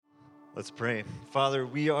Let's pray. Father,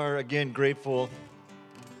 we are again grateful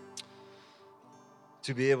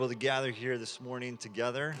to be able to gather here this morning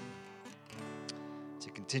together to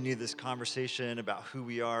continue this conversation about who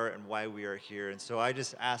we are and why we are here. And so I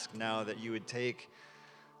just ask now that you would take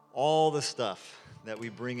all the stuff that we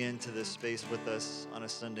bring into this space with us on a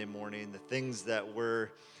Sunday morning, the things that we're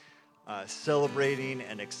celebrating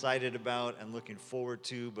and excited about and looking forward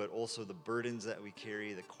to, but also the burdens that we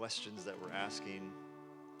carry, the questions that we're asking,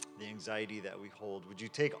 the anxiety that we hold. Would you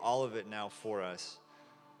take all of it now for us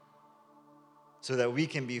so that we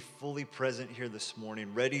can be fully present here this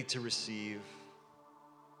morning, ready to receive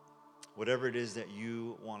whatever it is that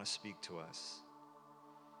you want to speak to us.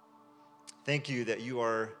 Thank you that you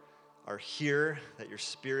are here, that your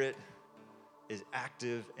Spirit is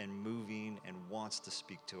active and moving and wants to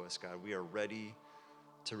speak to us, God. We are ready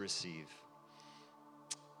to receive.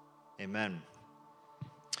 Amen.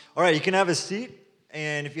 All right, you can have a seat.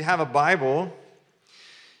 And if you have a Bible,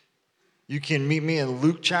 you can meet me in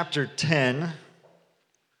Luke chapter 10.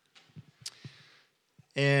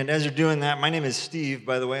 And as you're doing that, my name is Steve,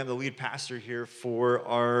 by the way. I'm the lead pastor here for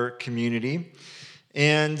our community.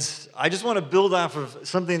 And I just want to build off of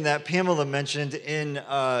something that Pamela mentioned in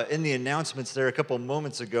the announcements there a couple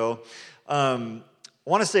moments ago. I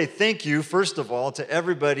want to say thank you, first of all, to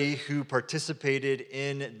everybody who participated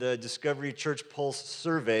in the Discovery Church Pulse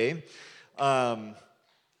survey.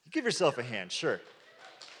 Give yourself a hand, sure.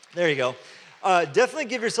 There you go. Definitely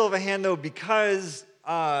give yourself a hand, though, because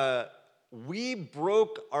we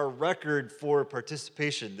broke our record for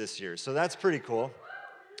participation this year, so that's pretty cool.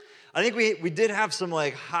 I think we did have some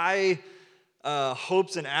high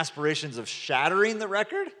hopes and aspirations of shattering the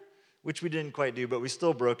record, which we didn't quite do, but we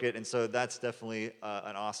still broke it, and so that's definitely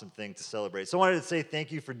an awesome thing to celebrate. So I wanted to say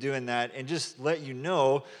thank you for doing that, and just let you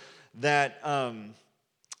know that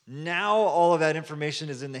now all of that information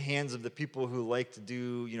is in the hands of the people who like to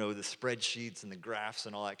do, the spreadsheets and the graphs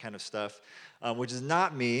and all that kind of stuff, which is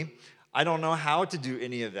not me. I don't know how to do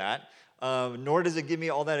any of that, nor does it get me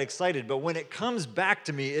all that excited. But when it comes back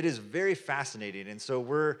to me, it is very fascinating. And so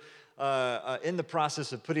we're in the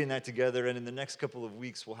process of putting that together, and in the next couple of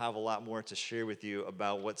weeks, we'll have a lot more to share with you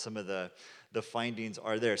about what some of the findings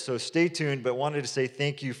are there. So stay tuned, but wanted to say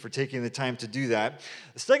thank you for taking the time to do that.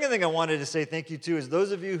 The second thing I wanted to say thank you to is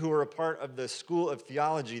those of you who are a part of the School of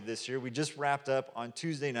Theology this year. We just wrapped up on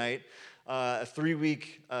Tuesday night a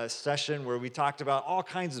 3-week session where we talked about all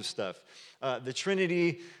kinds of stuff. The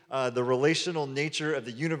Trinity, the relational nature of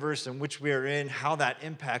the universe in which we are in, how that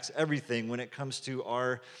impacts everything when it comes to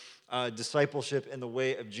our discipleship in the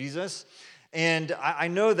way of Jesus. And I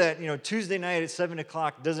know that, Tuesday night at 7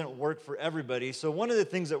 o'clock doesn't work for everybody. So one of the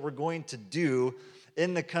things that we're going to do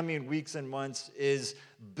in the coming weeks and months is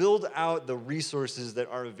build out the resources that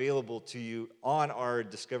are available to you on our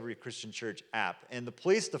Discovery Christian Church app. And the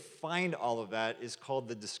place to find all of that is called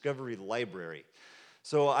the Discovery Library.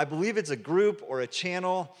 So I believe it's a group or a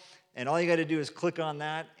channel, and all you got to do is click on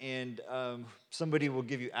that, and somebody will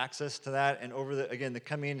give you access to that. And over the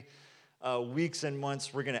coming weeks and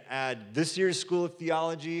months, we're going to add this year's School of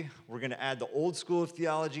Theology. We're going to add the old School of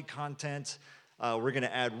Theology content. We're going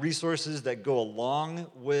to add resources that go along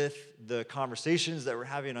with the conversations that we're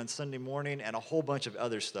having on Sunday morning and a whole bunch of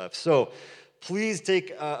other stuff. So please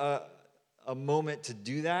take a moment to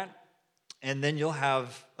do that, and then you'll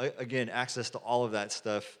have, again, access to all of that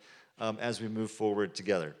stuff as we move forward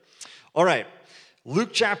together. All right, Luke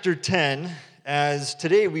chapter 10, as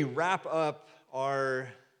today we wrap up our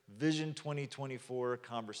Vision 2024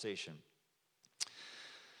 conversation.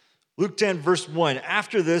 Luke 10, verse 1.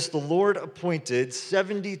 After this, the Lord appointed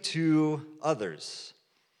 72 others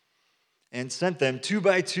and sent them 2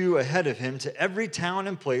 by 2 ahead of him to every town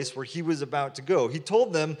and place where he was about to go. He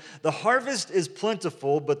told them, "The harvest is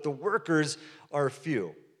plentiful, but the workers are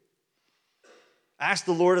few. Ask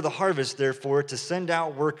the Lord of the harvest, therefore, to send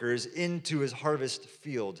out workers into his harvest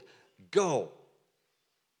field. Go.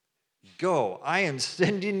 Go, I am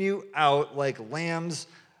sending you out like lambs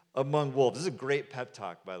among wolves." This is a great pep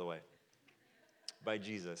talk, by the way, by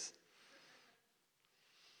Jesus.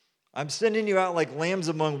 "I'm sending you out like lambs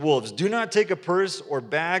among wolves. Do not take a purse or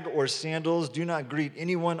bag or sandals. Do not greet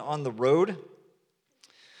anyone on the road.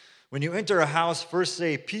 When you enter a house, first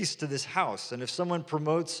say, 'Peace to this house.' And if someone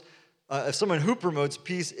who promotes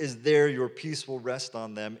peace is there, your peace will rest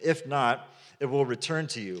on them. If not, it will return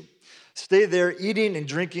to you. Stay there, eating and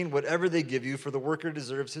drinking whatever they give you, for the worker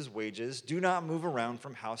deserves his wages. Do not move around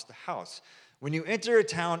from house to house. When you enter a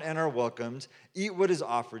town and are welcomed, eat what is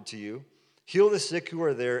offered to you. Heal the sick who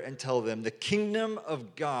are there and tell them, the kingdom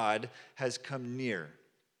of God has come near.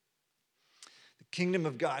 The Kingdom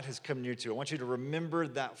of God has come near to you. I want you to remember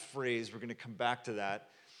that phrase. We're going to come back to that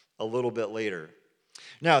a little bit later.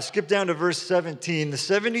 Now, skip down to verse 17. The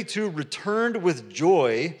 72 returned with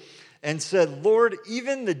joy and said, Lord,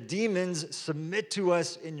 even the demons submit to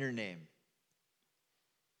us in your name.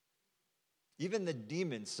 Even the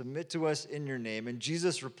demons submit to us in your name. And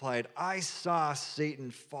Jesus replied, I saw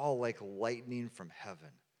Satan fall like lightning from heaven.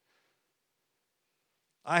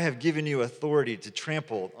 I have given you authority to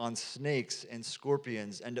trample on snakes and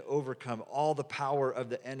scorpions and to overcome all the power of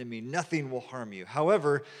the enemy. Nothing will harm you.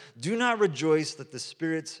 However, do not rejoice that the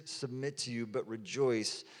spirits submit to you, but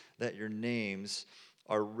rejoice that your names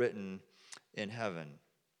are written in heaven.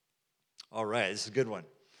 All right, this is a good one.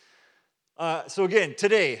 So again,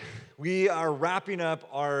 today, we are wrapping up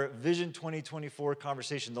our Vision 2024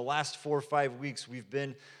 conversation. The last 4 or 5 weeks, we've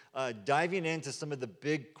been diving into some of the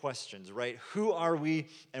big questions, right? Who are we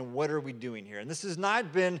and what are we doing here? And this has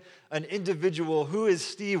not been an individual, who is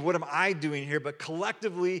Steve, what am I doing here? But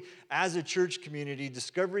collectively, as a church community,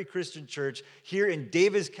 Discovery Christian Church, here in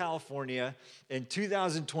Davis, California, in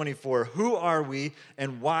 2024, who are we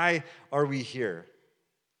and why are we here?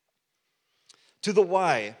 To the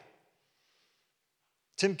why,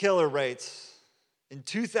 Tim Keller writes, in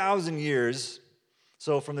 2,000 years,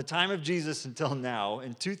 so from the time of Jesus until now,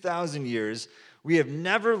 in 2,000 years, we have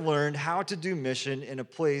never learned how to do mission in a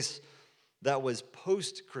place that was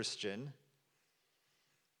post-Christian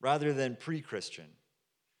rather than pre-Christian.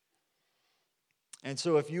 And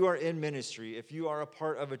so if you are in ministry, if you are a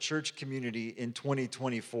part of a church community in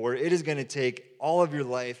 2024, it is going to take all of your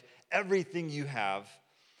life, everything you have,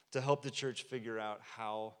 to help the church figure out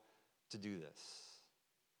how to do this.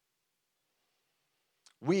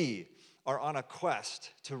 We are on a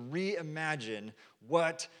quest to reimagine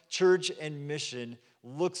what church and mission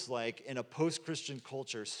looks like in a post-Christian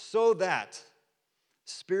culture so that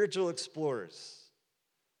spiritual explorers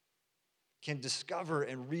can discover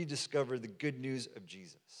and rediscover the good news of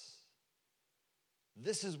Jesus.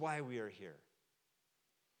 This is why we are here.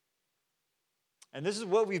 And this is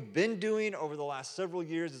what we've been doing over the last several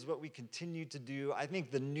years, is what we continue to do. I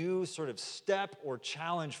think the new sort of step or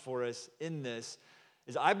challenge for us in this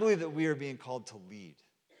is I believe that we are being called to lead.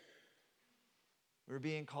 We're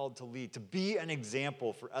being called to lead, to be an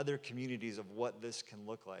example for other communities of what this can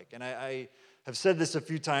look like. And I have said this a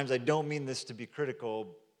few times. I don't mean this to be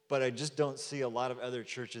critical, but I just don't see a lot of other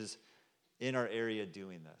churches in our area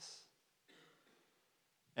doing this.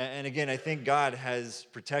 And again, I think God has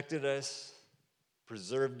protected us,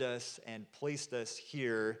 preserved us, and placed us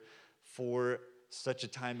here for such a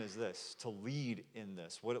time as this, to lead in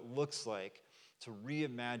this, what it looks like to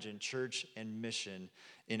reimagine church and mission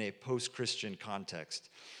in a post-Christian context.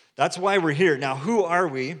 That's why we're here. Now, who are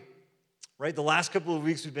we? Right? The last couple of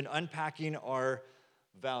weeks, we've been unpacking our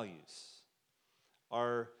values.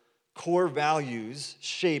 Our core values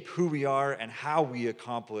shape who we are and how we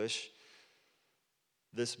accomplish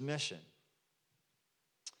this mission.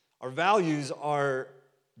 Our values are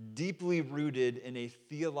deeply rooted in a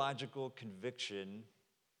theological conviction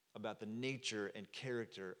about the nature and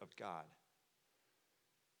character of God.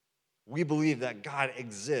 We believe that God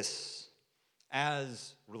exists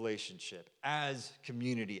as relationship, as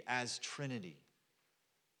community, as Trinity.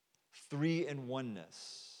 Three in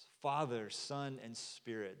oneness, Father, Son, and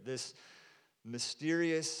Spirit. This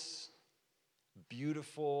mysterious,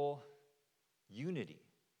 beautiful unity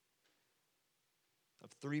of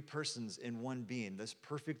three persons in one being, this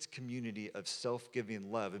perfect community of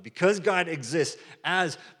self-giving love. And because God exists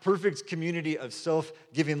as perfect community of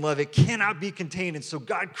self-giving love, it cannot be contained. And so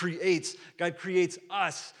God creates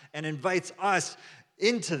us and invites us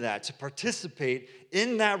into that, to participate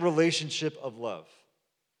in that relationship of love.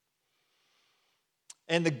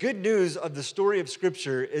 And the good news of the story of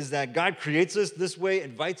Scripture is that God creates us this way,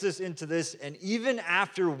 invites us into this, and even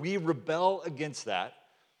after we rebel against that,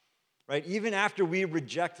 right? Even after we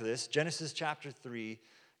reject this, Genesis chapter 3,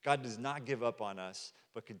 God does not give up on us,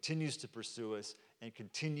 but continues to pursue us and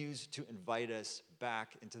continues to invite us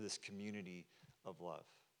back into this community of love.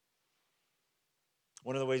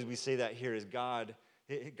 One of the ways we say that here is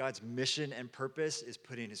God's mission and purpose is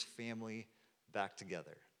putting his family back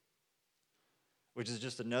together, which is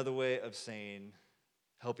just another way of saying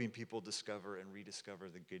helping people discover and rediscover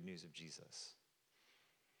the good news of Jesus.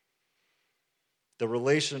 The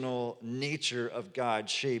relational nature of God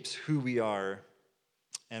shapes who we are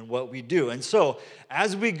and what we do. And so,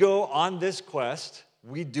 as we go on this quest,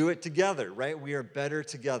 we do it together, right? We are better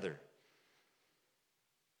together.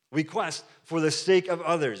 We quest for the sake of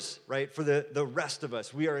others, right? For the rest of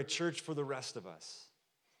us. We are a church for the rest of us.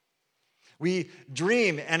 We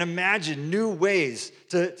dream and imagine new ways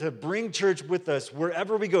to bring church with us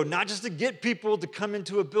wherever we go, not just to get people to come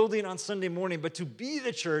into a building on Sunday morning, but to be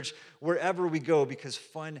the church wherever we go, because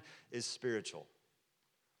fun is spiritual.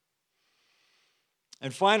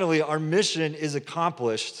 And finally, our mission is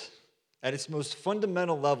accomplished at its most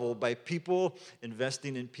fundamental level by people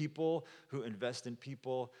investing in people who invest in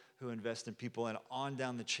people who invest in people, and on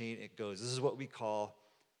down the chain it goes. This is what we call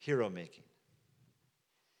hero making.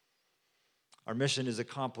 Our mission is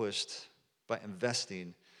accomplished by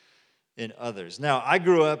investing in others. Now, I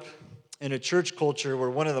grew up in a church culture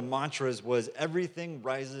where one of the mantras was everything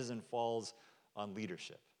rises and falls on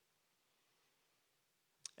leadership.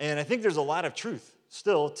 And I think there's a lot of truth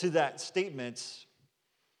still to that statement.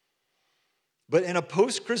 But in a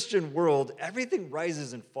post-Christian world, everything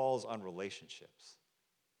rises and falls on relationships.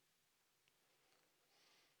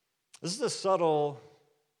 This is a subtle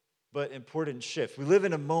but important shift. We live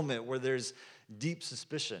in a moment where there's deep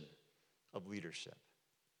suspicion of leadership,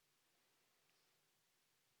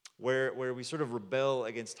 where we sort of rebel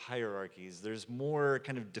against hierarchies. There's more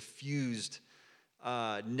kind of diffused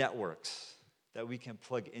networks that we can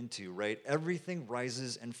plug into, right? Everything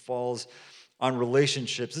rises and falls on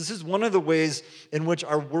relationships. This is one of the ways in which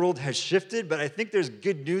our world has shifted, but I think there's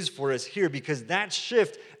good news for us here, because that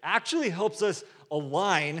shift actually helps us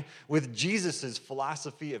align with Jesus'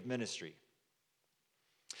 philosophy of ministry.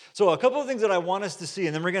 So a couple of things that I want us to see,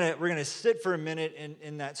 and then we're gonna sit for a minute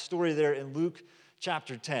in that story there in Luke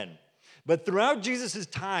chapter 10. But throughout Jesus'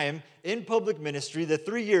 time in public ministry, the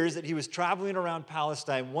 3 years that he was traveling around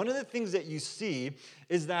Palestine, one of the things that you see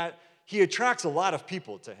is that he attracts a lot of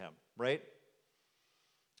people to him, right?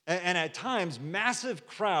 And at times, massive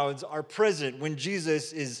crowds are present when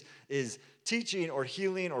Jesus is teaching or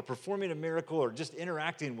healing or performing a miracle or just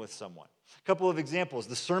interacting with someone. A couple of examples.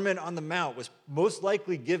 The Sermon on the Mount was most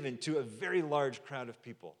likely given to a very large crowd of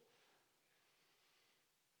people.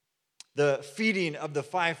 The feeding of the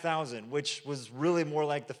 5,000, which was really more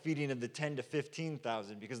like the feeding of the 10 to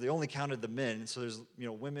 15,000, because they only counted the men. So there's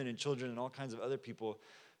women and children and all kinds of other people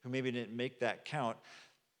who maybe didn't make that count.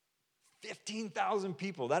 15,000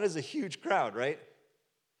 people. That is a huge crowd, right?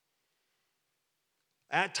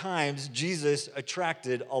 At times, Jesus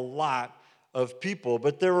attracted a lot of people,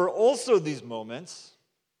 but there were also these moments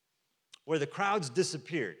where the crowds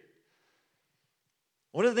disappeared.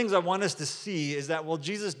 One of the things I want us to see is that while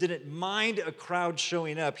Jesus didn't mind a crowd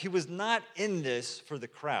showing up, he was not in this for the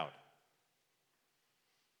crowd.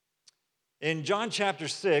 In John chapter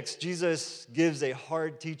 6, Jesus gives a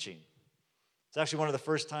hard teaching. It's actually one of the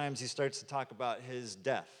first times he starts to talk about his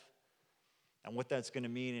death and what that's going to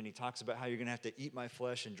mean, and he talks about how you're going to have to eat my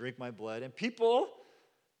flesh and drink my blood, and people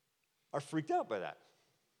are freaked out by that,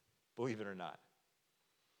 believe it or not.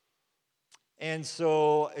 And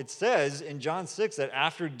so it says in John 6 that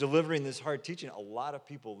after delivering this hard teaching, a lot of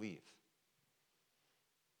people leave.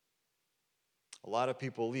 A lot of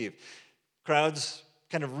people leave. Crowds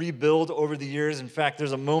kind of rebuild over the years. In fact,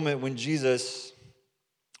 there's a moment when Jesus,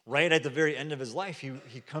 right at the very end of his life,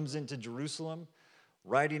 he comes into Jerusalem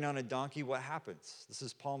riding on a donkey. What happens? This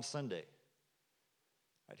is Palm Sunday.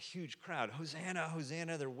 A huge crowd. Hosanna,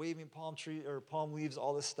 Hosanna. They're waving palm leaves,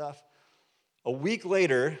 all this stuff. A week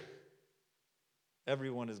later,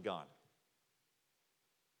 everyone is gone.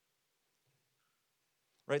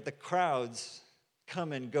 Right? The crowds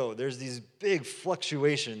come and go. There's these big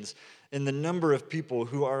fluctuations in the number of people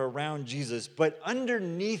who are around Jesus. But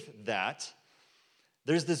underneath that,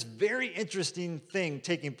 there's this very interesting thing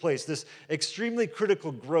taking place, this extremely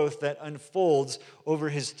critical growth that unfolds over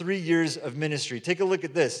his 3 years of ministry. Take a look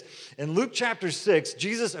at this. In Luke chapter 6,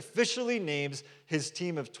 Jesus officially names his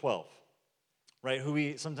team of 12, right, who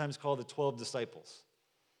we sometimes call the 12 disciples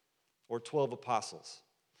or 12 apostles.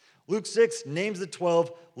 Luke 6 names the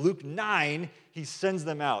 12. Luke 9, he sends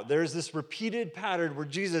them out. There's this repeated pattern where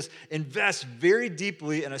Jesus invests very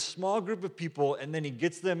deeply in a small group of people, and then he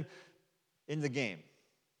gets them in the game.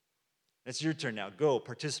 It's your turn now. Go,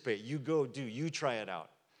 participate. You go, do. You try it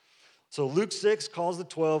out. So Luke 6 calls the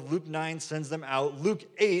 12. Luke 9 sends them out. Luke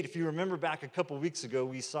 8, if you remember back a couple weeks ago,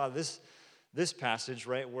 we saw this passage,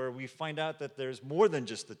 right, where we find out that there's more than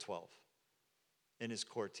just the 12 in his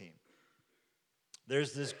core team.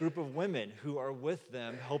 There's this group of women who are with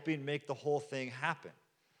them helping make the whole thing happen.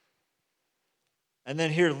 And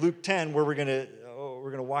then here, Luke 10, where we're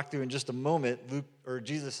gonna walk through in just a moment,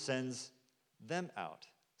 Jesus sends them out.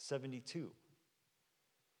 72.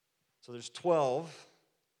 So there's 12,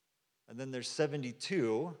 and then there's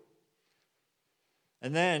 72.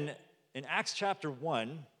 And then in Acts chapter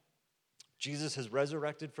 1, Jesus has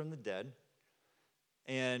resurrected from the dead,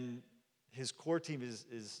 and his core team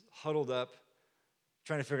is huddled up,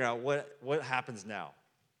 trying to figure out what happens now.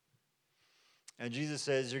 And Jesus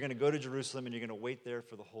says, you're going to go to Jerusalem and you're going to wait there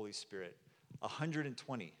for the Holy Spirit.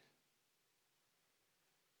 120.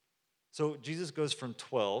 So Jesus goes from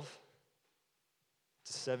 12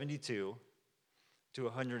 to 72 to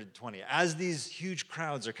 120. As these huge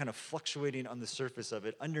crowds are kind of fluctuating on the surface of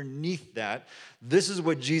it, underneath that, this is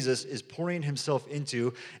what Jesus is pouring himself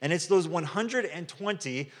into, and it's those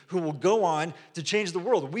 120 who will go on to change the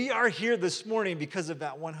world. We are here this morning because of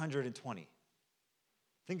that 120.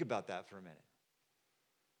 Think about that for a minute.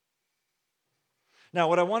 Now,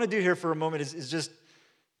 what I want to do here for a moment is just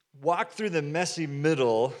walk through the messy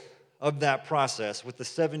middle of that process with the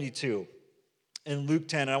 72 in Luke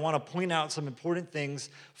 10. And I want to point out some important things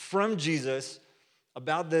from Jesus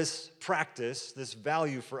about this practice, this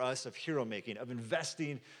value for us of hero making, of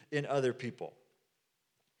investing in other people.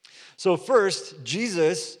 So first,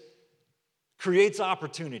 Jesus creates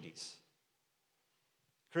opportunities.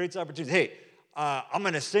 Hey, I'm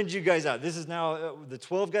going to send you guys out. This is now, the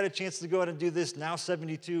 12 got a chance to go out and do this. Now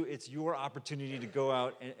 72, it's your opportunity to go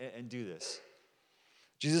out and do this.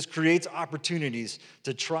 Jesus creates opportunities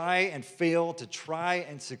to try and fail, to try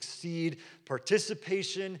and succeed.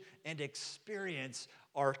 Participation and experience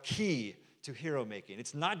are key to hero making.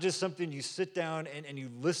 It's not just something you sit down and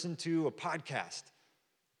you listen to a podcast,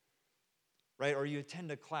 right? Or you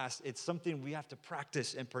attend a class. It's something we have to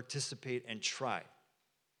practice and participate and try.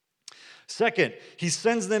 Second, he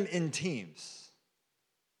sends them in teams,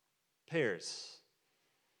 pairs,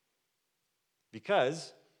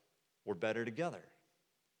 because we're better together.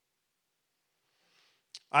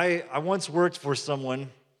 I once worked for someone,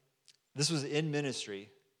 this was in ministry,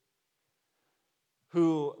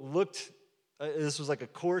 who looked, this was like a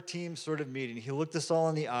core team sort of meeting. He looked us all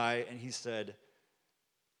in the eye and he said,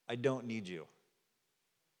 I don't need you.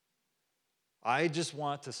 I just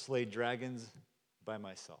want to slay dragons by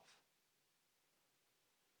myself.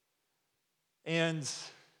 And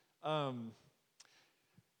that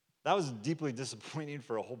was deeply disappointing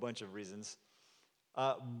for a whole bunch of reasons.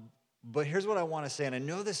 But here's what I want to say, and I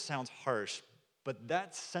know this sounds harsh, but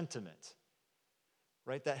that sentiment,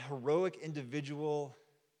 right, that heroic individual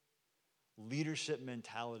leadership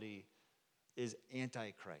mentality is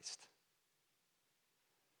anti-Christ.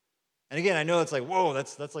 And again, I know it's like, whoa,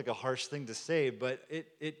 that's like a harsh thing to say, but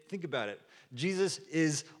think about it. Jesus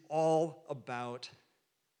is all about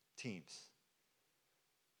teams.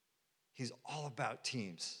 He's all about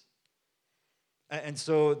teams. And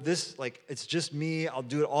so this, it's just me. I'll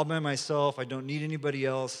do it all by myself. I don't need anybody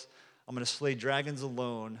else. I'm going to slay dragons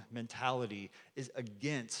alone mentality is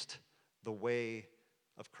against the way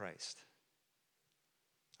of Christ.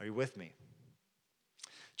 Are you with me?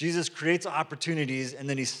 Jesus creates opportunities, and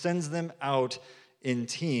then he sends them out in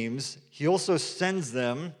teams. He also sends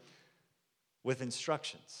them with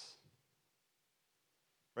instructions.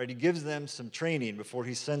 Right, he gives them some training before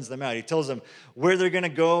he sends them out. He tells them where they're going to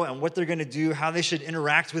go and what they're going to do, how they should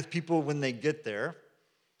interact with people when they get there.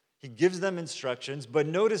 He gives them instructions, but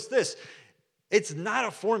notice this, it's not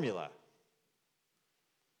a formula.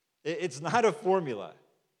 It's not a formula.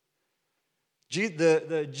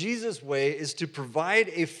 The Jesus way is to provide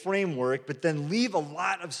a framework, but then leave a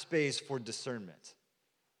lot of space for discernment.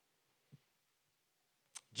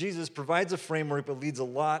 Jesus provides a framework, but leaves a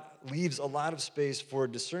lot of space for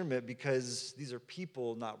discernment because these are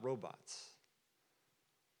people, not robots.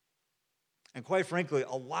 And quite frankly,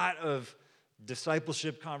 a lot of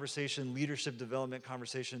discipleship conversation, leadership development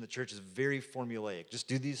conversation in the church is very formulaic. Just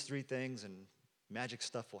do these 3 things and magic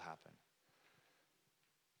stuff will happen.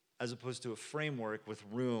 As opposed to a framework with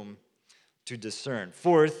room to discern.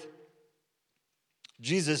 Fourth,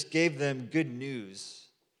 Jesus gave them good news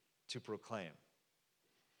to proclaim.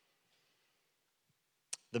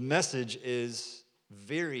 The message is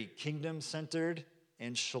very kingdom-centered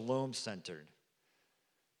and shalom-centered.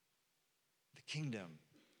 The kingdom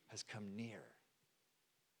has come near.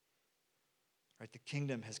 Right? The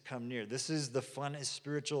kingdom has come near. This is the funnest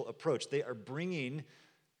spiritual approach. They are bringing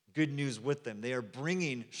good news with them. They are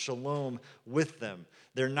bringing shalom with them.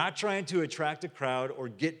 They're not trying to attract a crowd or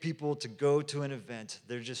get people to go to an event.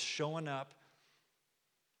 They're just showing up,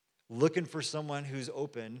 looking for someone who's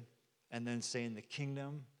open, and then saying the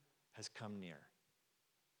kingdom has come near.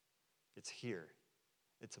 It's here.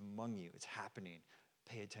 It's among you. It's happening.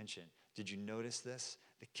 Pay attention. Did you notice this?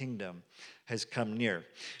 The kingdom has come near.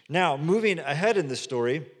 Now, moving ahead in the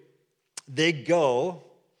story, they go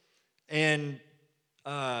and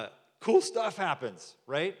cool stuff happens,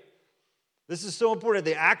 right? This is so important.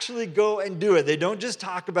 They actually go and do it. They don't just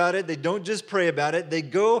talk about it. They don't just pray about it. They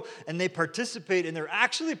go and they participate, and they're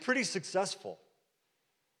actually pretty successful.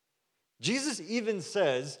 Jesus even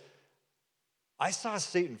says, I saw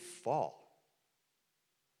Satan fall.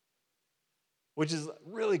 Which is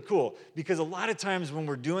really cool, because a lot of times when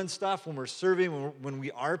we're doing stuff, when we're serving, when we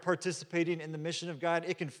are participating in the mission of God,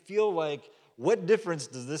 it can feel like, what difference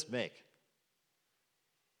does this make?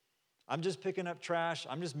 I'm just picking up trash.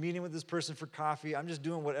 I'm just meeting with this person for coffee. I'm just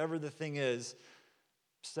doing whatever the thing is.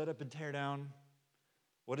 Set up and tear down.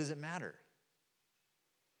 What does it matter?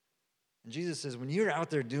 And Jesus says, when you're out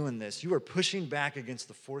there doing this, you are pushing back against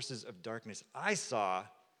the forces of darkness. I saw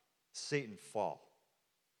Satan fall.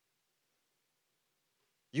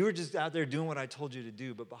 You were just out there doing what I told you to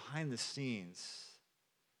do, but behind the scenes,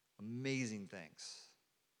 amazing things.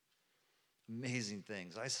 Amazing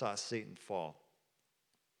things. I saw Satan fall.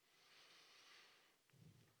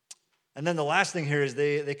 And then the last thing here is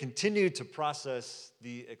they continue to process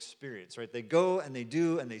the experience, right? They go and they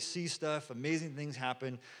do and they see stuff, amazing things happen,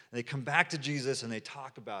 and they come back to Jesus and they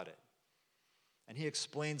talk about it. And he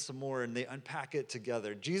explains some more and they unpack it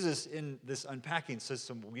together. Jesus, in this unpacking, says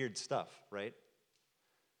some weird stuff, right?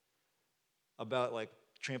 About like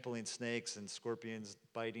trampling snakes and scorpions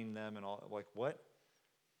biting them and all, like what?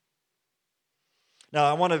 Now,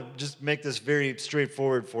 I want to just make this very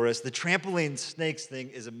straightforward for us. The trampling snakes thing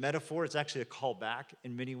is a metaphor. It's actually a callback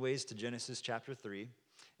in many ways to Genesis chapter 3.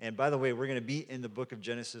 And by the way, we're going to be in the book of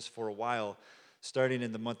Genesis for a while, starting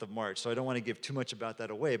in the month of March. So I don't want to give too much about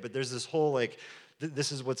that away. But there's this whole like,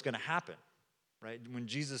 this is what's going to happen, right? When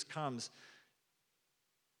Jesus comes,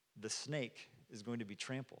 the snake is going to be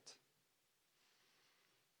trampled.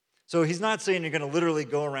 So he's not saying you're going to literally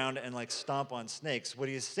go around and like stomp on snakes. What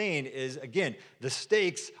he is saying is, again, the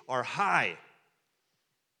stakes are high.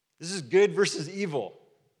 This is good versus evil.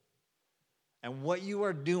 And what you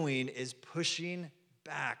are doing is pushing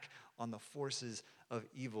back on the forces of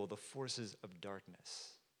evil, the forces of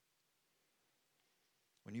darkness.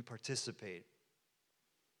 When you participate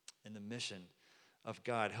in the mission of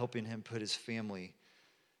God, helping him put his family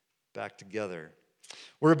back together.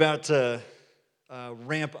 We're about to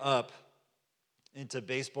ramp up into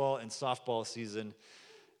baseball and softball season.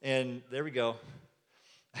 And there we go.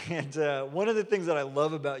 And one of the things that I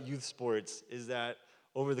love about youth sports is that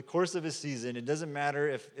over the course of a season, it doesn't matter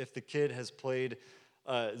if the kid has played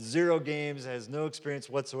 0 games, has no experience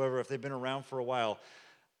whatsoever, if they've been around for a while,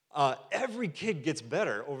 every kid gets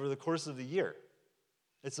better over the course of the year.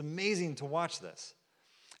 It's amazing to watch this.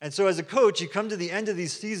 And so as a coach, you come to the end of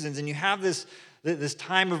these seasons and you have this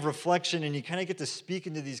time of reflection and you kind of get to speak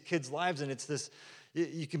into these kids' lives, and it's this,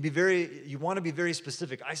 you want to be very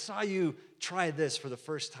specific. I saw you try this for the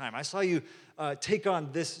first time. I saw you take on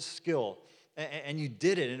this skill, and you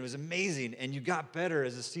did it, and it was amazing, and you got better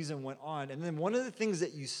as the season went on. And then one of the things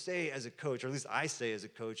that you say as a coach, or at least I say as a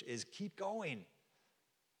coach, is keep going.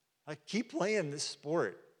 Like, keep playing this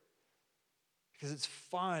sport. Because it's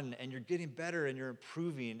fun, and you're getting better, and you're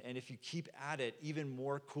improving, and if you keep at it, even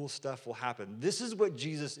more cool stuff will happen. This is what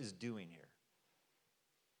Jesus is doing here.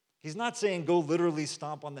 He's not saying go literally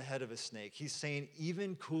stomp on the head of a snake. He's saying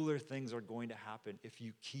even cooler things are going to happen if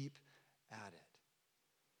you keep at it.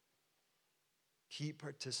 Keep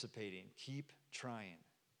participating. Keep trying.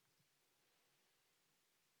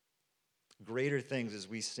 Greater things, as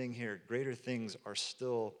we sing here, greater things are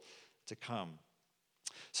still to come.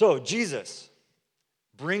 So, Jesus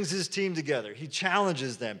brings his team together. He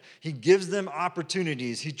challenges them. He gives them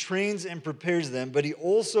opportunities. He trains and prepares them, but he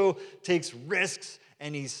also takes risks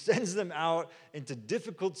and he sends them out into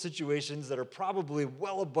difficult situations that are probably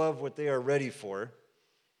well above what they are ready for.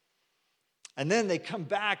 And then they come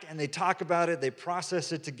back and they talk about it, they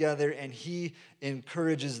process it together, and he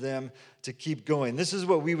encourages them to keep going. This is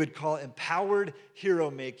what we would call empowered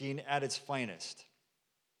hero making at its finest.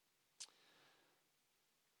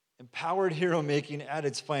 Empowered hero making at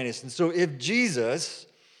its finest. And so if Jesus,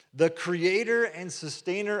 the creator and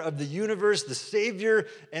sustainer of the universe, the savior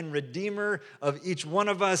and redeemer of each one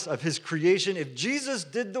of us, of his creation, if Jesus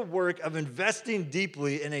did the work of investing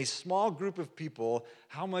deeply in a small group of people,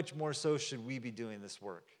 how much more so should we be doing this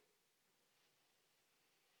work?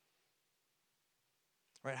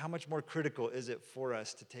 Right? How much more critical is it for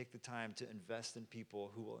us to take the time to invest in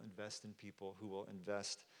people who will invest in people who will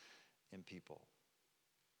invest in people?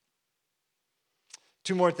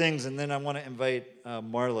 2 more things, and then I want to invite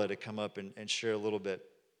Marla to come up and share a little bit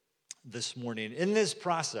this morning. In this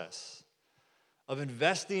process of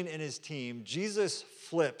investing in his team, Jesus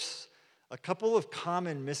flips a couple of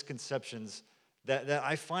common misconceptions that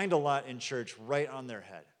I find a lot in church right on their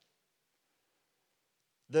head.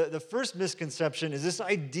 The first misconception is this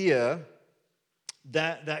idea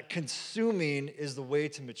that consuming is the way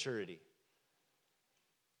to maturity.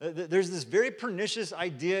 There's this very pernicious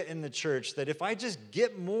idea in the church that if I just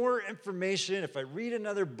get more information, if I read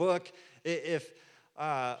another book, if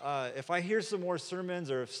I hear some more sermons,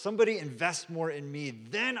 or if somebody invests more in me,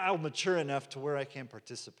 then I'll mature enough to where I can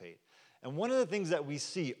participate. And one of the things that we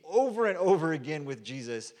see over and over again with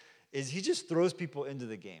Jesus is he just throws people into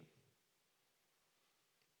the game.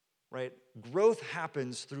 Right? Growth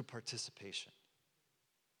happens through participation.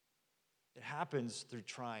 It happens through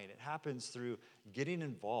trying. It happens through getting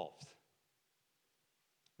involved.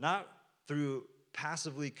 Not through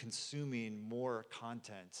passively consuming more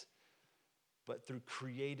content, but through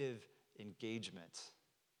creative engagement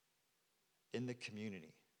in the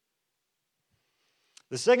community.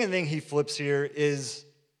 The second thing he flips here is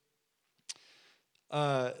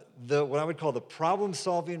what I would call the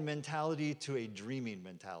problem-solving mentality to a dreaming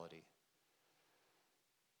mentality.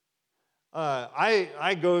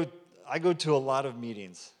 I go to a lot of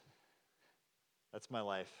meetings. That's my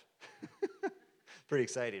life. Pretty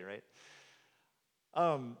exciting, right?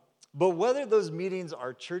 But whether those meetings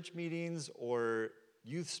are church meetings or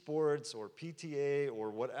youth sports or PTA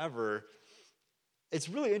or whatever, it's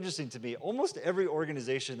really interesting to me. Almost every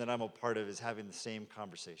organization that I'm a part of is having the same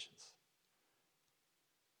conversations.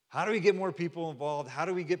 How do we get more people involved? How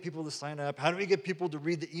do we get people to sign up? How do we get people to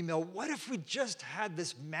read the email? What if we just had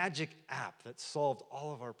this magic app that solved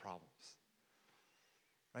all of our problems?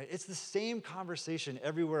 Right? It's the same conversation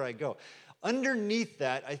everywhere I go. Underneath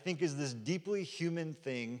that, I think, is this deeply human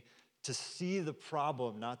thing to see the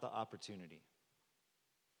problem, not the opportunity.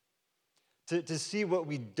 To see what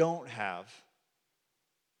we don't have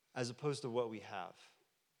as opposed to what we have.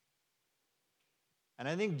 And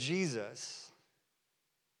I think Jesus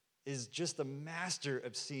is just the master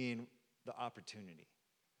of seeing the opportunity.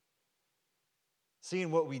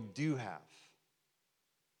 Seeing what we do have.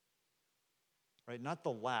 Right? Not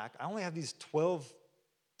the lack. I only have these 12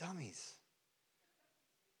 dummies.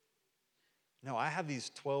 No, I have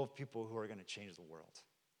these 12 people who are going to change the world.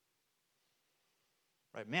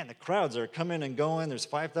 Right? Man, the crowds are coming and going. There's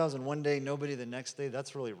 5,000 one day, nobody the next day.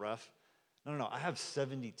 That's really rough. No. I have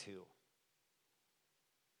 72.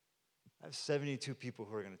 I have 72 people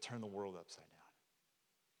who are going to turn the world upside down.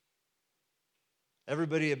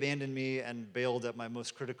 Everybody abandoned me and bailed at my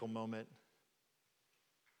most critical moment.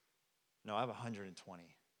 No, I have 120.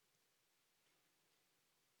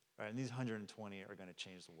 Right, and these 120 are going to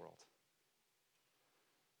change the world.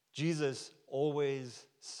 Jesus always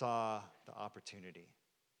saw the opportunity.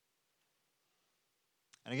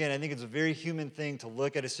 And again, I think it's a very human thing to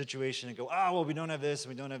look at a situation and go, well, we don't have this,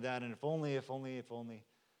 and we don't have that, and if only.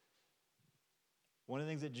 One of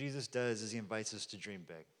the things that Jesus does is he invites us to dream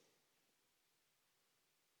big.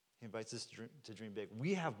 He invites us to dream big.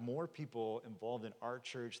 We have more people involved in our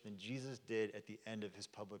church than Jesus did at the end of his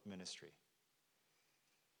public ministry.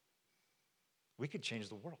 We could change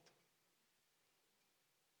the world.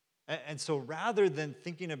 And so rather than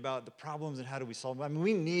thinking about the problems and how do we solve them, I mean,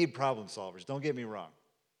 we need problem solvers, don't get me wrong.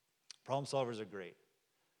 Problem solvers are great.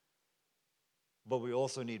 But we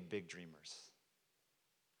also need big dreamers.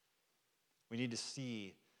 We need to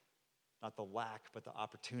see not the lack, but the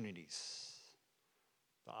opportunities.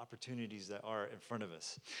 The opportunities that are in front of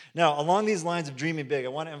us. Now, along these lines of dreaming big, I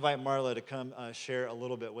want to invite Marla to come share a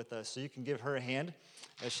little bit with us. So you can give her a hand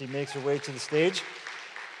as she makes her way to the stage.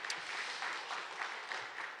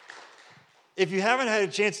 If you haven't had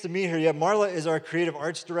a chance to meet her yet, Marla is our creative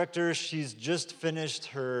arts director. She's just finished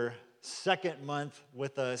her second month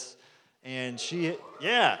with us. And she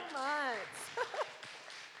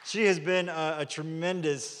has been a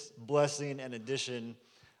tremendous blessing and addition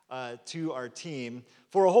to our team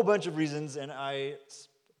for a whole bunch of reasons, and I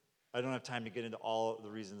don't have time to get into all the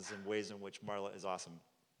reasons and ways in which Marla is awesome.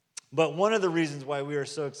 But one of the reasons why we are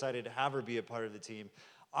so excited to have her be a part of the team,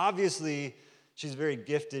 obviously, she's very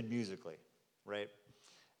gifted musically, right?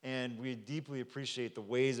 And we deeply appreciate the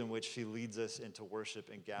ways in which she leads us into worship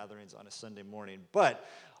and gatherings on a Sunday morning. But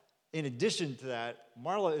in addition to that,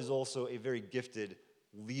 Marla is also a very gifted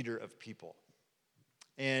leader of people.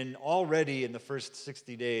 And already in the first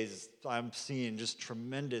 60 days, I'm seeing just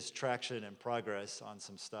tremendous traction and progress on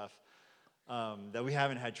some stuff that we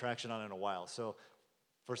haven't had traction on in a while. So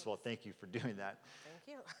first of all, thank you for doing that.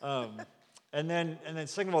 Thank you. And then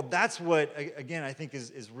second of all, that's what, again, I think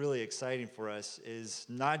is really exciting for us, is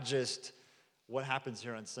not just what happens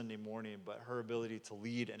here on Sunday morning, but her ability to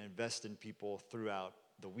lead and invest in people throughout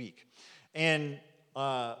the week. And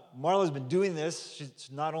Marla's been doing this. She's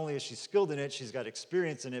not only is she skilled in it, she's got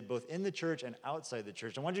experience in it, both in the church and outside the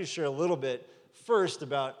church. I want you to share a little bit first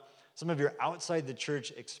about some of your outside the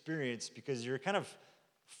church experience, because your kind of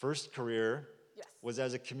first career was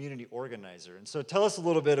as a community organizer. And so tell us a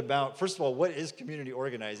little bit about, first of all, what is community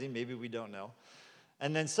organizing? Maybe we don't know.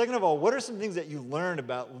 And then second of all, what are some things that you learned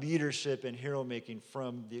about leadership and hero making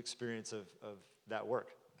from the experience of that work?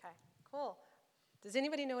 Okay, cool. Does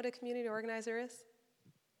anybody know what a community organizer is?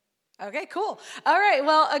 Okay, cool. All right,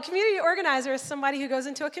 well, a community organizer is somebody who goes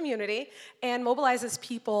into a community and mobilizes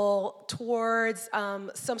people towards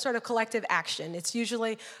some sort of collective action. It's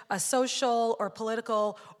usually a social or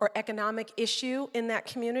political or economic issue in that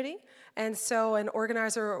community. And so an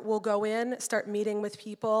organizer will go in, start meeting with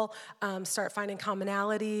people, start finding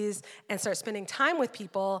commonalities, and start spending time with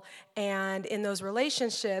people. And in those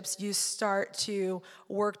relationships, you start to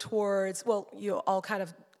work towards, well, you all kind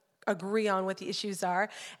of agree on what the issues are,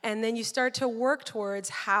 and then you start to work towards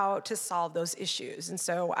how to solve those issues. And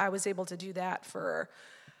so I was able to do that for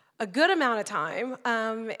a good amount of time,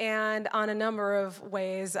 and on a number of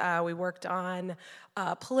ways. We worked on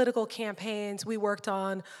political campaigns. We worked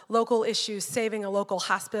on local issues, saving a local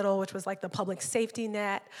hospital, which was like the public safety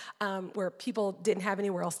net, where people didn't have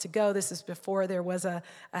anywhere else to go. This is before there was a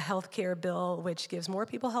health care bill, which gives more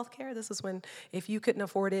people health care. This is when if you couldn't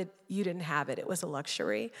afford it, you didn't have it. It was a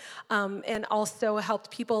luxury. And also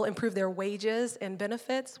helped people improve their wages and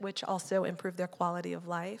benefits, which also improved their quality of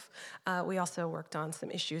life. We also worked on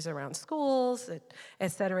some issues around schools,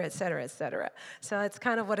 et cetera, et cetera, et cetera. So it's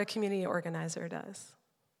kind of what a community organizer does.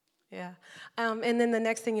 Yeah. And then the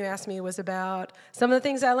next thing you asked me was about some of the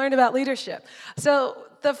things I learned about leadership. So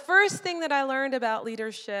the first thing that I learned about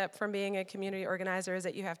leadership from being a community organizer is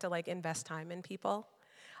that you have to invest time in people.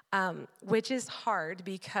 Which is hard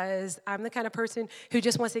because I'm the kind of person who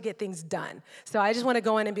just wants to get things done. So I just want to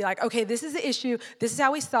go in and be like, okay, this is the issue, this is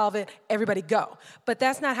how we solve it, everybody go. But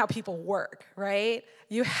that's not how people work, right?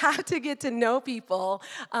 You have to get to know people.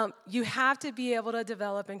 You have to be able to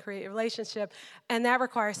develop and create a relationship, and that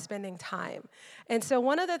requires spending time. And so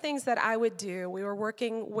one of the things that I would do, we were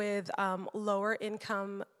working with lower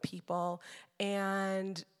income people,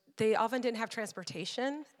 and they often didn't have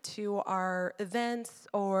transportation to our events,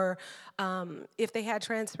 or if they had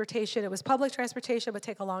transportation, it was public transportation, it would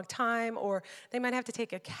take a long time, or they might have to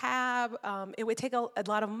take a cab. It would take a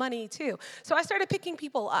lot of money, too. So I started picking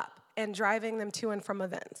people up and driving them to and from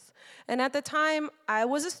events. And at the time, I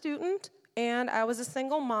was a student, and I was a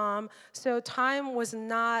single mom, so time was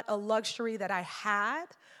not a luxury that I had,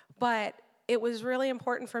 but it was really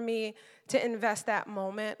important for me to invest that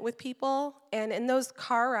moment with people. And in those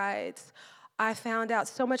car rides, I found out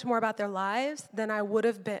so much more about their lives than I would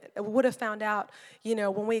have found out,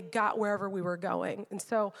 when we got wherever we were going. And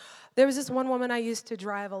so there was this one woman I used to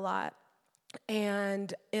drive a lot,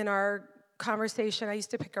 and in our conversation, I used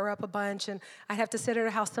to pick her up a bunch, and I'd have to sit at her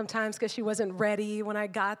house sometimes because she wasn't ready when I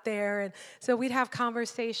got there. And so we'd have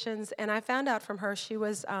conversations, and I found out from her she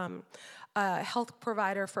was a health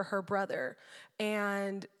provider for her brother,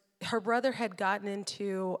 and her brother had gotten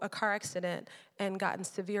into a car accident and gotten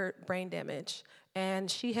severe brain damage, and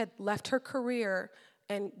she had left her career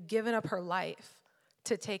and given up her life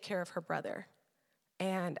to take care of her brother.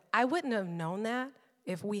 And I wouldn't have known that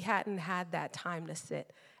if we hadn't had that time to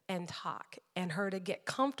sit and talk, and her to get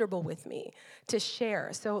comfortable with me, to share.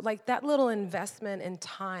 So that little investment in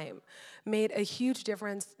time made a huge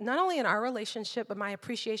difference, not only in our relationship, but my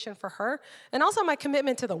appreciation for her, and also my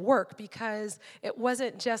commitment to the work, because it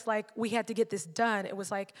wasn't just we had to get this done. It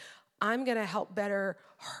was I'm gonna help better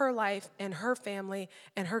her life and her family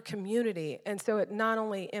and her community. And so it not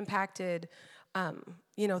only impacted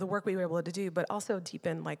the work we were able to do, but also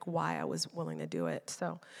deepen why I was willing to do it.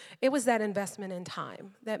 So it was that investment in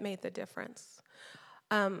time that made the difference.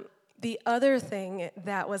 The other thing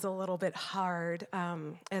that was a little bit hard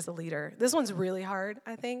as a leader, this one's really hard,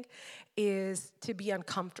 I think, is to be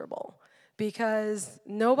uncomfortable, because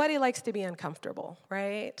nobody likes to be uncomfortable,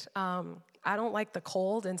 right? I don't like the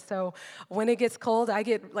cold, and so when it gets cold, I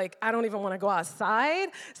get I don't even want to go outside.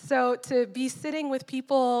 So to be sitting with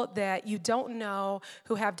people that you don't know,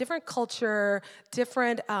 who have different culture,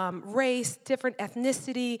 different race, different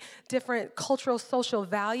ethnicity, different cultural, social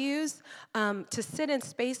values, to sit in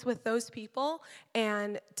space with those people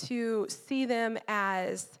and to see them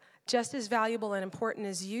as just as valuable and important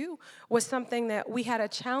as you was something that we had a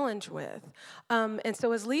challenge with. And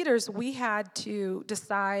so as leaders, we had to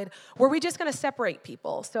decide, were we just going to separate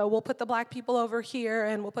people? So we'll put the black people over here,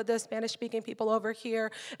 and we'll put the Spanish-speaking people over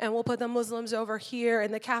here, and we'll put the Muslims over here,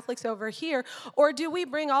 and the Catholics over here. Or do we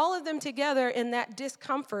bring all of them together in that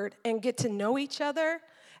discomfort and get to know each other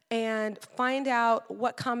and find out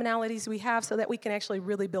what commonalities we have so that we can actually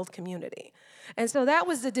really build community. And so that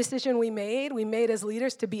was the decision we made. We made as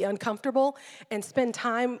leaders to be uncomfortable and spend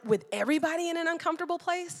time with everybody in an uncomfortable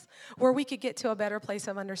place where we could get to a better place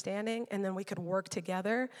of understanding, and then we could work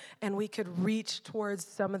together and we could reach towards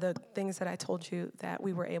some of the things that I told you that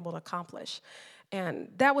we were able to accomplish. And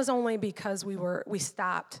that was only because we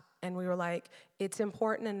stopped and we were like, it's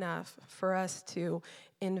important enough for us to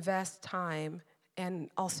invest time and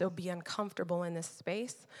also be uncomfortable in this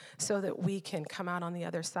space so that we can come out on the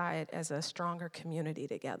other side as a stronger community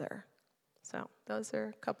together. So those are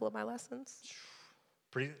a couple of my lessons.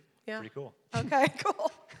 Pretty cool. Okay,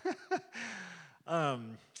 cool.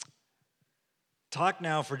 Talk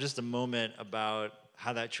now for just a moment about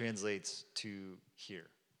how that translates to here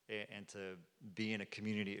and to be in a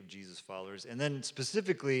community of Jesus followers. And then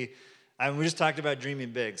specifically, we just talked about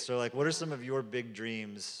dreaming big. So like, what are some of your big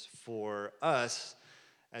dreams for us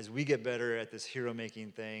as we get better at this hero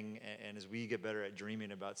making thing and as we get better at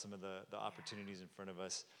dreaming about some of the opportunities in front of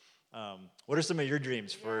us? What are some of your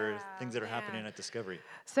dreams for things that are happening at Discovery?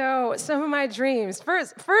 So some of my dreams.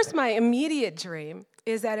 First, my immediate dream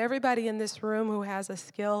is that everybody in this room who has a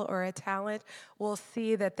skill or a talent will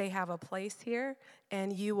see that they have a place here,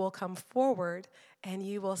 and you will come forward and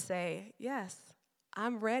you will say, yes,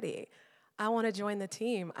 I'm ready. I want to join the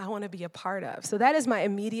team. I want to be a part of. So that is my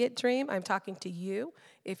immediate dream. I'm talking to you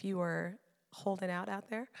if you are holding out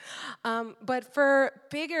there. But for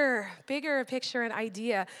bigger picture and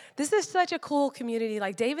idea, this is such a cool community.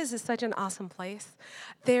 Like Davis is such an awesome place.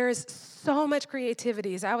 There's so much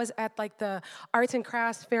creativity. I was at like the arts and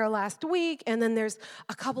crafts fair last week, and then there's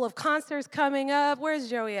a couple of concerts coming up. Where's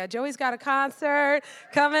Joey at? Joey's got a concert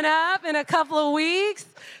coming up in a couple of weeks.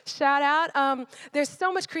 Shout out. There's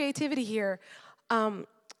so much creativity here.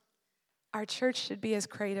 Our church should be as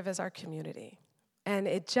creative as our community. And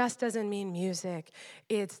it just doesn't mean music.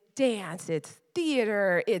 It's dance, it's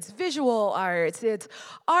theater, it's visual arts, it's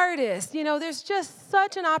artists. You know, there's just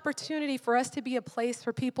such an opportunity for us to be a place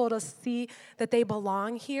for people to see that they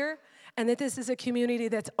belong here and that this is a community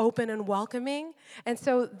that's open and welcoming. And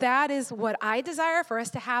so that is what I desire, for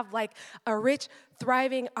us to have like a rich,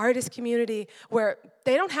 thriving artist community where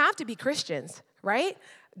they don't have to be Christians, right?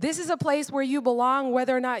 This is a place where you belong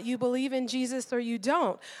whether or not you believe in Jesus or you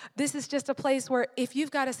don't. This is just a place where if you've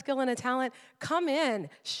got a skill and a talent, come in,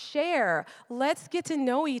 share. Let's get to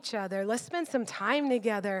know each other. Let's spend some time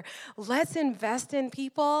together. Let's invest in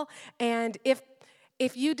people. And if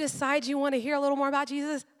you decide you want to hear a little more about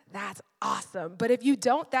Jesus, that's awesome. But if you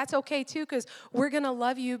don't, that's okay too, because we're going to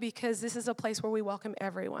love you, because this is a place where we welcome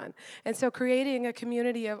everyone. And so creating a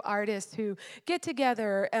community of artists who get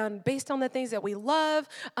together based on the things that we love,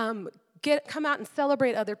 come out and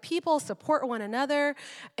celebrate other people, support one another.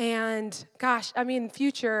 And gosh, I mean,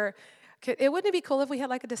 future, wouldn't it be cool if we had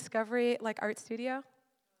like a Discovery like art studio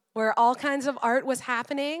where all kinds of art was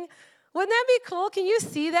happening? Wouldn't that be cool? Can you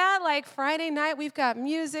see that? Like Friday night, we've got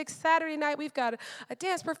music. Saturday night, we've got a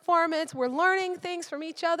dance performance. We're learning things from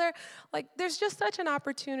each other. Like there's just such an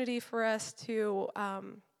opportunity for us to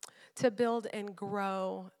build and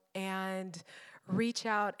grow and reach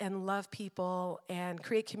out and love people and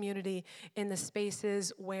create community in the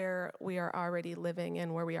spaces where we are already living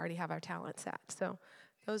and where we already have our talents at. So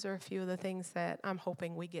those are a few of the things that I'm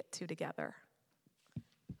hoping we get to together.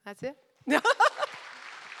 That's it.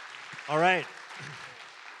 All right.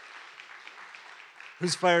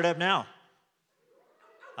 Who's fired up now?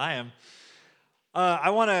 I am. I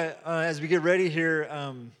want to, as we get ready here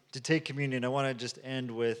to take communion, I want to just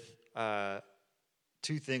end with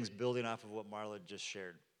two things building off of what Marla just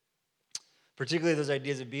shared. Particularly those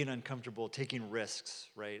ideas of being uncomfortable, taking risks,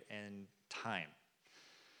 right, and time.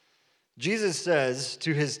 Jesus says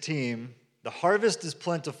to his team, the harvest is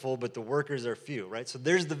plentiful, but the workers are few, right? So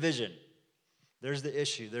there's the vision. There's the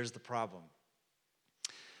issue. There's the problem.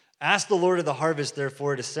 Ask the Lord of the harvest,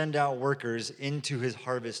 therefore, to send out workers into his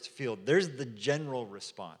harvest field. There's the general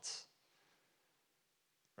response,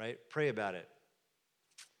 right? Pray about it.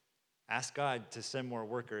 Ask God to send more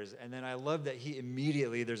workers. And then I love that he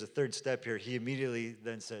immediately, there's a third step here, he immediately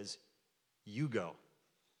then says, you go,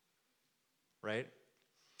 right?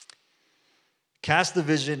 Cast the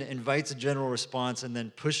vision, invites a general response, and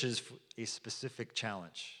then pushes a specific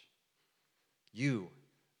challenge. You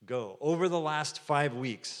go. Over the last 5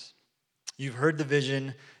 weeks, you've heard the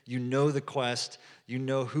vision, you know the quest, you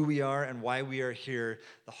know who we are and why we are here.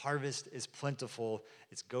 The harvest is plentiful.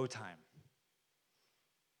 It's go time.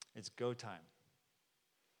 It's go time.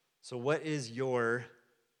 So what is your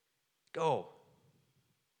go?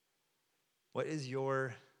 What is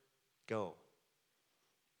your go?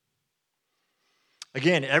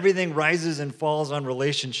 Again, everything rises and falls on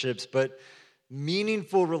relationships, but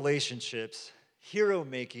meaningful relationships, hero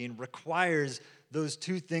making, requires those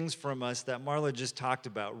two things from us that Marla just talked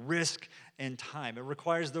about, risk and time. It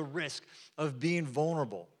requires the risk of being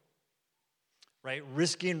vulnerable, right?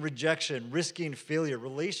 Risking rejection, risking failure.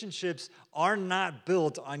 Relationships are not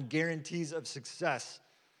built on guarantees of success.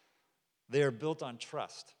 They are built on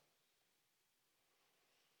trust.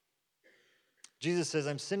 Jesus says,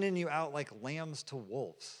 I'm sending you out like lambs to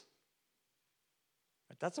wolves.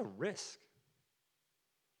 That's a risk.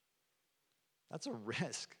 That's a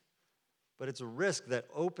risk. But it's a risk that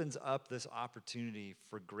opens up this opportunity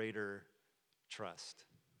for greater trust,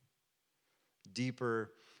 deeper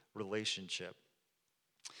relationship.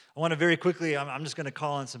 I want to very quickly, I'm just going to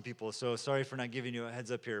call on some people, so sorry for not giving you a heads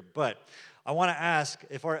up here, but I want to ask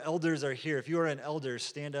if our elders are here. If you are an elder,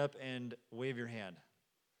 stand up and wave your hand.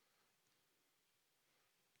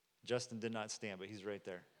 Justin did not stand, but he's right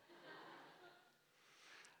there.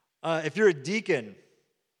 If you're a deacon,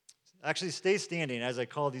 actually stay standing as I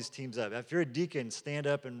call these teams up. If you're a deacon, stand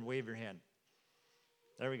up and wave your hand.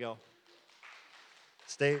 There we go.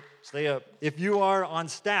 Stay up. If you are on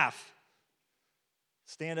staff,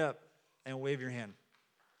 stand up and wave your hand.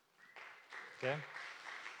 Okay?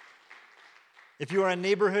 If you are a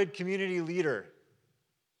neighborhood community leader,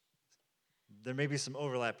 there may be some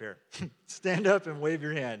overlap here. Stand up and wave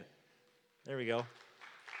your hand. There we go.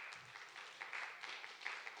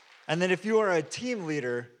 And then if you are a team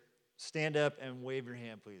leader, stand up and wave your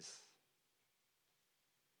hand, please.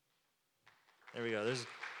 There we go. There's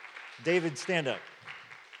David, stand up.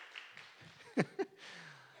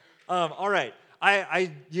 All right.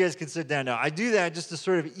 You guys can sit down now. I do that just to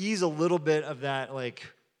sort of ease a little bit of that,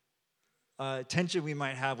 tension we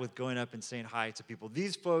might have with going up and saying hi to people.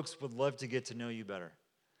 These folks would love to get to know you better.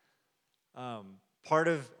 Part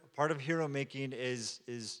of hero making is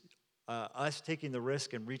us taking the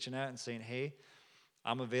risk and reaching out and saying, hey,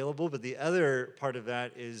 I'm available. But the other part of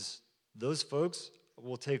that is those folks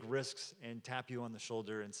will take risks and tap you on the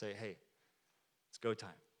shoulder and say, hey, it's go time.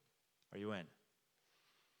 Are you in?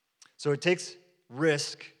 So it takes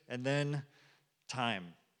risk and then time.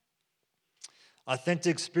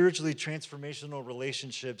 Authentic, spiritually transformational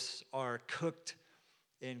relationships are cooked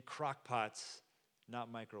in crock pots,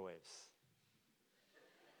 not microwaves.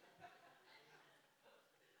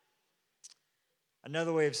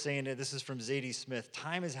 Another way of saying it, this is from Zadie Smith.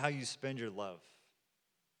 Time is how you spend your love.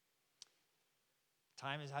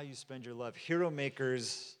 Time is how you spend your love. Hero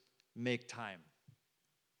makers make time.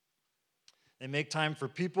 They make time for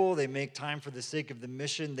people. They make time for the sake of the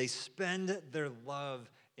mission. They spend their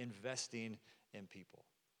love investing in people.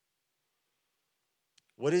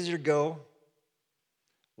 What is your go?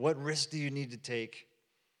 What risk do you need to take?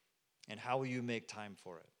 And how will you make time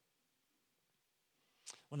for it?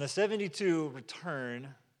 When the 72 return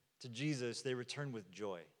to Jesus, they return with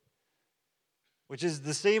joy, which is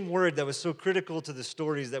the same word that was so critical to the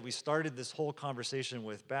stories that we started this whole conversation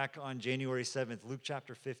with back on January 7th, Luke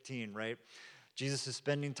chapter 15, right? Jesus is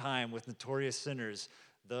spending time with notorious sinners.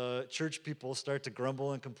 The church people start to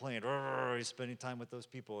grumble and complain. He's spending time with those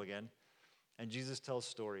people again. And Jesus tells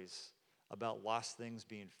stories about lost things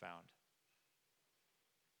being found,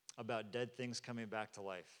 about dead things coming back to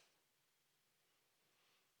life.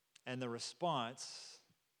 And the response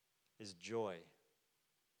is joy,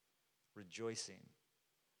 rejoicing,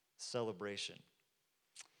 celebration.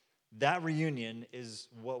 That reunion is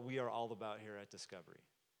what we are all about here at Discovery.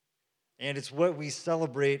 And it's what we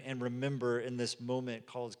celebrate and remember in this moment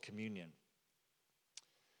called communion.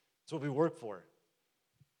 It's what we work for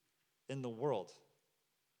in the world.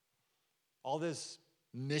 All this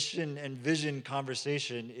mission and vision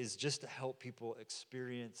conversation is just to help people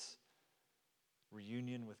experience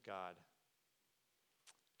reunion with God,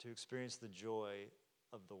 to experience the joy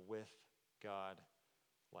of the with God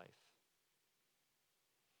life.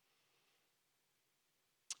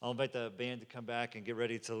 I'll invite the band to come back and get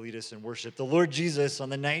ready to lead us in worship. The Lord Jesus, on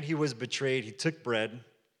the night he was betrayed, he took bread,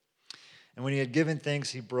 and when he had given thanks,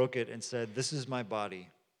 he broke it and said, "This is my body,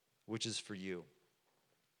 which is for you.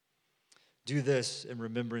 Do this in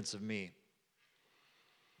remembrance of me."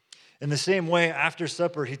 In the same way, after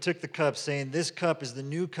supper, he took the cup, saying, "This cup is the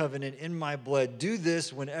new covenant in my blood. Do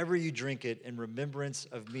this whenever you drink it in remembrance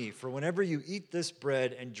of me. For whenever you eat this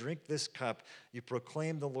bread and drink this cup, you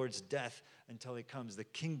proclaim the Lord's death until he comes." The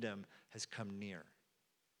kingdom has come near.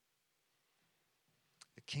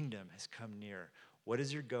 The kingdom has come near. What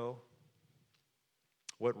is your go?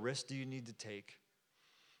 What risk do you need to take?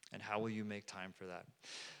 And how will you make time for that?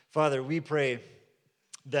 Father, we pray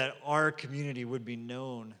that our community would be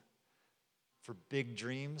known for big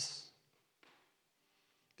dreams,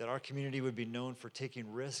 that our community would be known for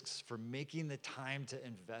taking risks, for making the time to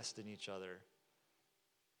invest in each other.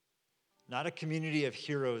 Not a community of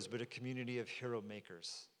heroes, but a community of hero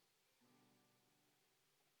makers.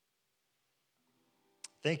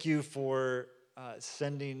 Thank you for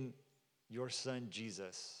sending your son,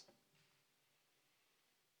 Jesus,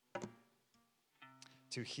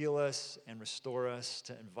 to heal us and restore us,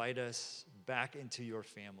 to invite us back into your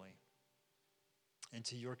family,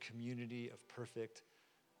 into your community of perfect,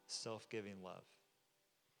 self-giving love.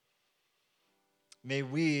 May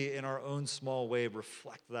we, in our own small way,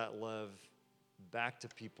 reflect that love back to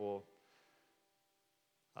people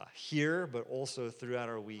here, but also throughout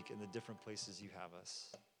our week in the different places you have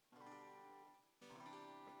us.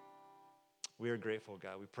 We are grateful,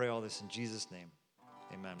 God. We pray all this in Jesus' name.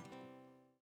 Amen.